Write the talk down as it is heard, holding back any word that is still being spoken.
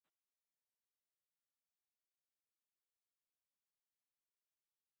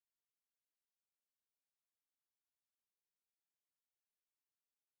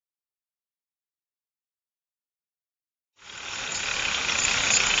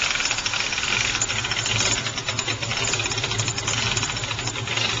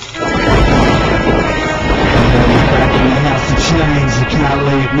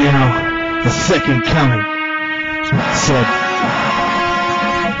the second coming. Said,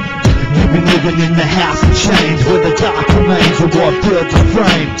 you've been living in the house of change, where the dark remains of what built the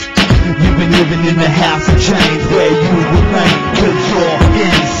frame. You've been living in the house of change, where you remain, cause you're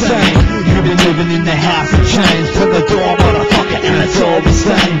insane. You've been living in the house of change, to the door, motherfucker, and it's all the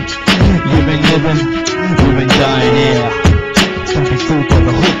same. You've been dying here. Don't be fooled by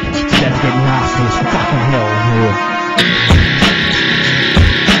the hook, that's getting nasty as fucking hell in here.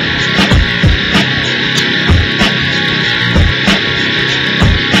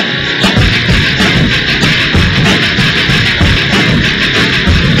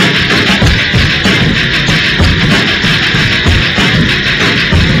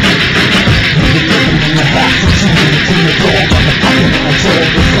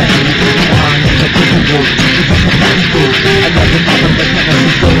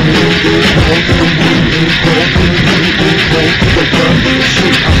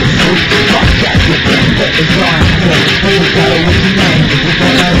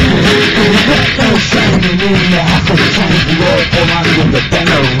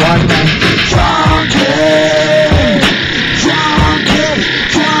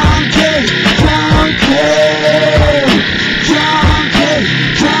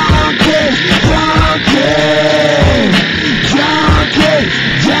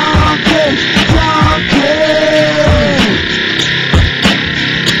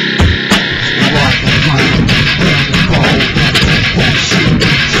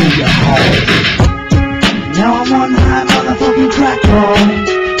 Now I'm on high motherfucking crack roll,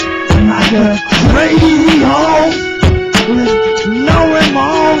 like a crazy horse with no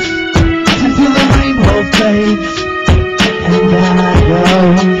remorse, until the rainbow fades, and I go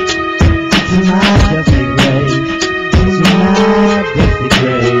to my dusty grave, to my dusty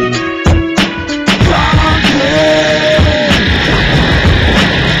grave.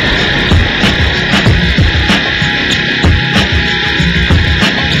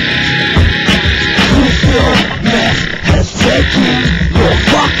 Your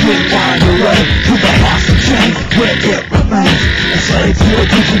fucking mind away to the house of change, where it remains a slave to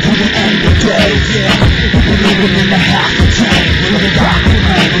addiction to the end of days. Yeah, you've been living in the house of change, where the dark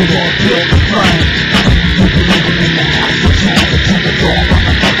remains, we won't build the flame. You've been living in the house of change, until the door,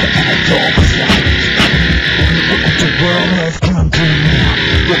 motherfucker, and the door was locked. Look what the world has come to now.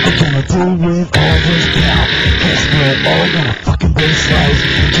 What we gonna do with all this now? Guess we're all gonna fucking be slaves,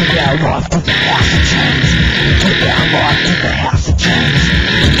 and give our life to the house of change. Give our life to the house of change.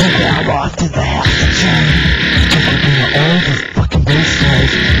 Give our life to the house of change. We're gonna all just fucking be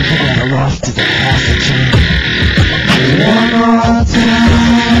slaves, and give our life to the house of change. One more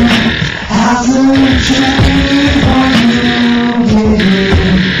time, house of change on you.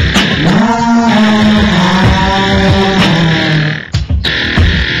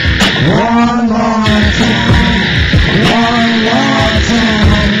 One more time, one more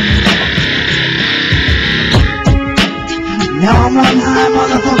time. Now I'm on high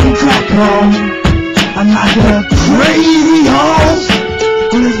motherfucking crack roll, I'm like a crazy horse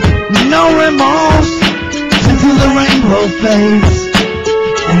with no remorse, until the rainbow fades.